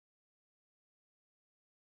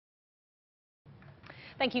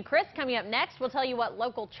Thank you, Chris. Coming up next, we'll tell you what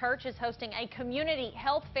local church is hosting a community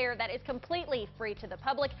health fair that is completely free to the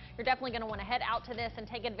public. You're definitely going to want to head out to this and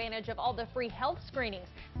take advantage of all the free health screenings.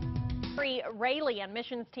 Rayleigh and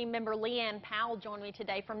missions team member Leanne Powell joined me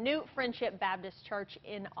today from New Friendship Baptist Church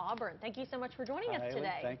in Auburn. Thank you so much for joining us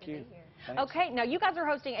today. Thank you. Okay, now you guys are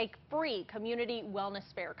hosting a free community wellness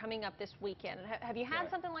fair coming up this weekend. Have you had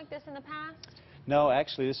something like this in the past? No,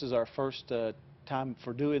 actually, this is our first time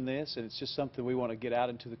for doing this, and it's just something we want to get out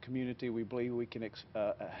into the community. We believe we can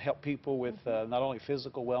help people with not only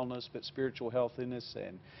physical wellness but spiritual healthiness,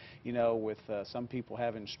 and you know, with some people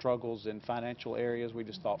having struggles in financial areas, we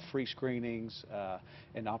just thought free screenings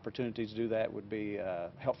and opportunities to do that would be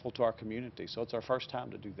helpful to our community. So it's our first time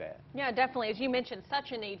to do that. Yeah, definitely. As you mentioned,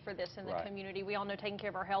 such a need for this in the community. We all know taking care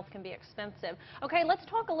of our health can be expensive. Okay, let's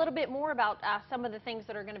talk a little bit more about some of the things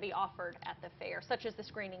that are going to be offered at the fair, such as the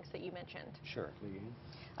screenings that you mentioned. Sure.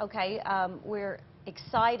 Okay, we're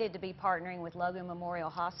excited to be partnering with Logan Memorial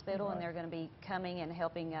Hospital, and they're going to be coming and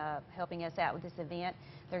helping us out with this event.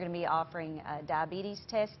 They're going to be offering diabetes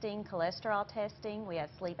testing, cholesterol testing. We have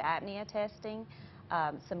sleep apnea testing,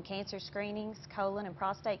 some cancer screenings, colon and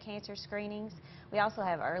prostate cancer screenings. We also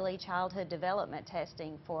have early childhood development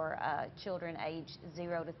testing for children aged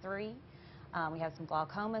 0 to 3. We have some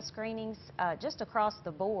glaucoma screenings, just across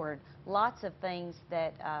the board, lots of things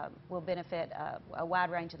that will benefit a wide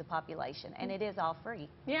range of the population, and it is all free.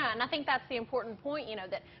 Yeah, and I think that's the important point, you know,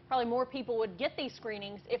 that probably more people would get these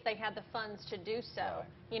screenings if they had the funds to do so.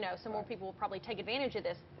 You know, so more people will probably take advantage of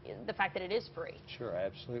this, the fact that it is free. Sure,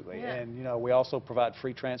 absolutely. And, you know, we also provide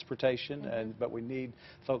free transportation, but we need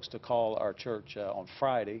folks to call our church on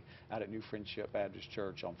Friday out at New Friendship Baptist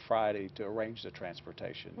Church on Friday to arrange the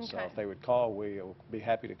transportation. So if they would call, we'll be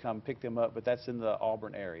happy to come pick them up, but that's in the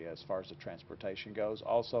Auburn area as far as the transportation goes.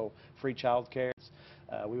 Also, free child care.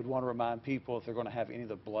 We would want to remind people if they're going to have any of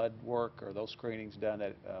the blood work or those screenings done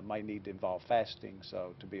that might need to involve fasting,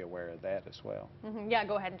 so to be aware of that as well. Yeah,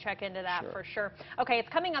 go ahead and check into that for sure. Okay, it's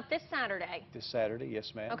coming up this Saturday. This Saturday,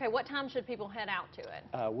 yes, ma'am. Okay, what time should people head out to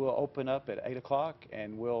it? We'll open up at 8 o'clock,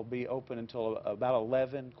 and we'll be open until about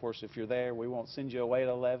 11. Of course, if you're there, we won't send you away at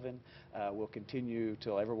 11. We'll continue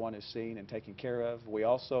till everyone is seen and taken care of. We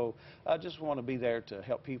also just want to be there to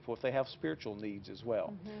help people if they have spiritual needs as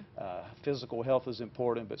well. Physical health is important,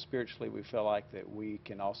 but spiritually we feel like that we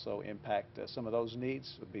can also impact some of those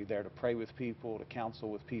needs. We'll be there to pray with people, to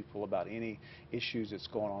counsel with people about any issues that's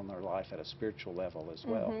going on in their life at a spiritual level as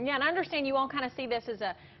well. Yeah, and I understand you all kind of see this as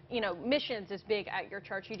a, you know, missions is big at your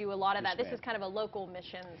church. You do a lot of that. This is kind of a local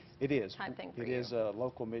missions type thing for you. It is a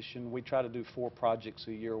local mission. We try to do 4 projects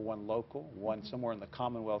a year, one local, one somewhere in the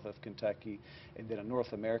Commonwealth of Kentucky, and then a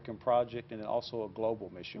North American project, and then also a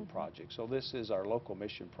global mission project. So this is our local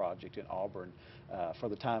mission project in Auburn for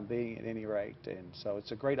the time being, at any rate. And so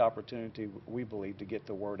it's a great opportunity, we believe, to get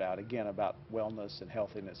the word out, again, about wellness and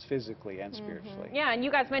healthiness physically and spiritually. Yeah, and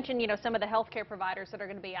you guys mentioned, you know, some of the healthcare providers that are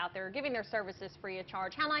going to be out there giving their services free of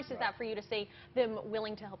charge. How nice is that for you to see them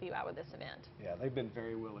willing to help you out with this event? Yeah, they've been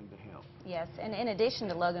very willing to help. Yes, and in addition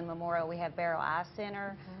to Logan Memorial, we have Barrow Eye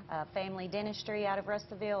Center, Family Dentistry out of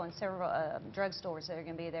Russellville, and several drugstores that are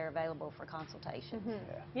going to be there available for consultation.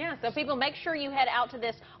 Yeah, so people, make sure you head out to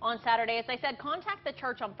this on Saturday. As I said, contact the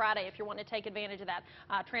church on Friday if you want to take advantage of that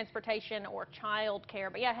transportation or child care.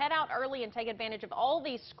 But yeah, head out early and take advantage of all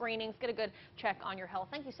these screenings. Get a good check on your health.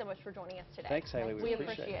 Thank you so much for joining us today. Thanks, Haley. We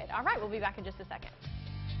appreciate it. All right, we'll be back in just a second.